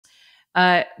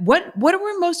What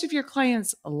were most of your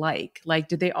clients like? Like,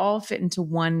 did they all fit into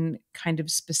one kind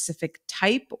of specific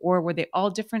type, or were they all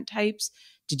different types?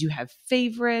 Did you have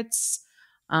favorites?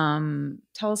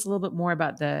 Tell us a little bit more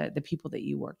about the people that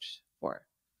you worked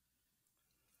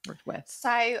with.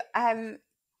 So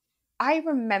I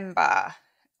remember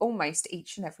almost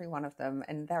each and every one of them,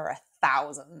 and there are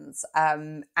thousands.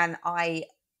 And I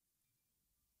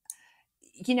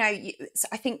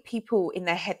think people in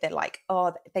their head, they're like,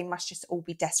 oh, they must just all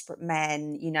be desperate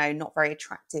men, not very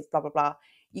attractive, blah, blah, blah.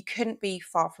 You couldn't be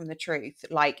far from the truth.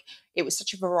 Like, it was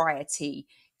such a variety.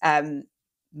 Um,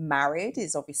 Married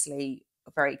is obviously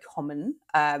very common.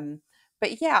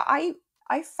 But yeah, I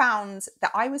found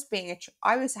that I was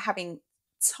having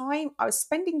time, I was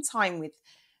spending time with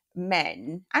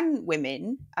men and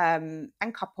women,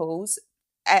 and couples,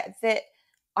 that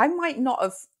I might not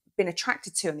have been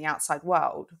attracted to in the outside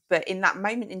world, but in that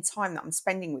moment in time that I'm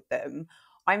spending with them,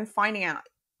 I'm finding out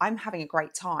I'm having a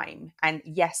great time. And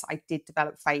yes, I did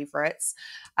develop favorites.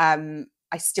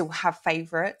 I still have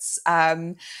favorites.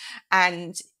 And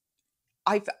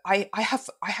I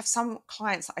have some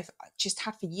clients that I've just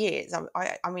had for years.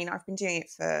 I mean, I've been doing it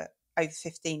for over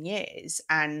 15 years,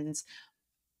 and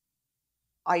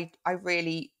I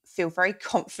really feel very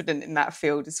confident in that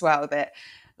field as well, that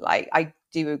like I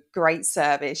do a great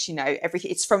service.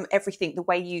 Everything, it's from everything, the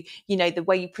way the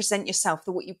way you present yourself,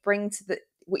 the what you bring,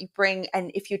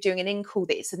 and if you're doing an in-call,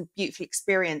 that it's a beautiful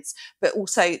experience, but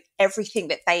also everything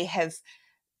that they have,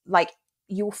 like,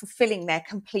 you're fulfilling their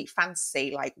complete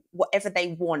fantasy, like whatever they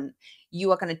want,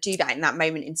 you are going to do that in that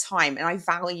moment in time. And I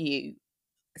value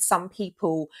some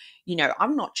people.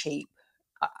 I'm not cheap.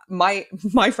 My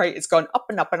rate has gone up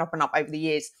and up and up and up over the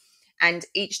years, and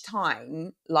each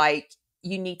time, like,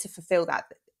 you need to fulfill that.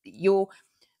 You're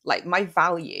like, my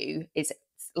value is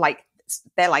like,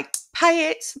 they're like, pay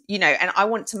it, and I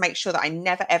want to make sure that I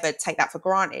never ever take that for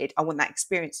granted. I want that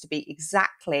experience to be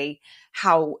exactly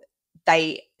how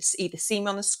they either see me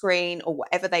on the screen or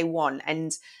whatever they want.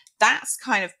 And that's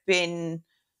kind of been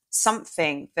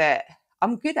something that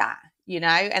I'm good at, and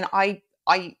I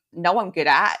know I'm good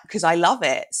at, because I love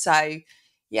it. So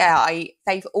yeah,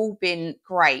 they've all been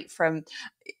great. From,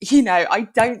 I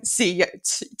don't see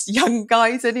young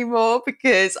guys anymore,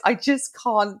 because I just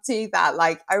can't do that.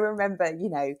 Like, I remember,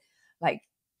 like,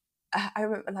 I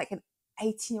remember like an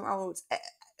 18-year-old,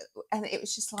 and it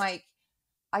was just like,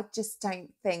 I just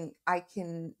don't think I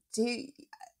can do.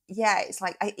 Yeah, it's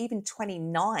like, even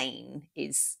 29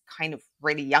 is kind of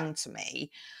really young to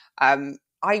me.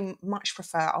 I much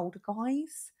prefer older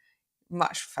guys.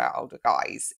 Much prefer older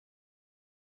guys.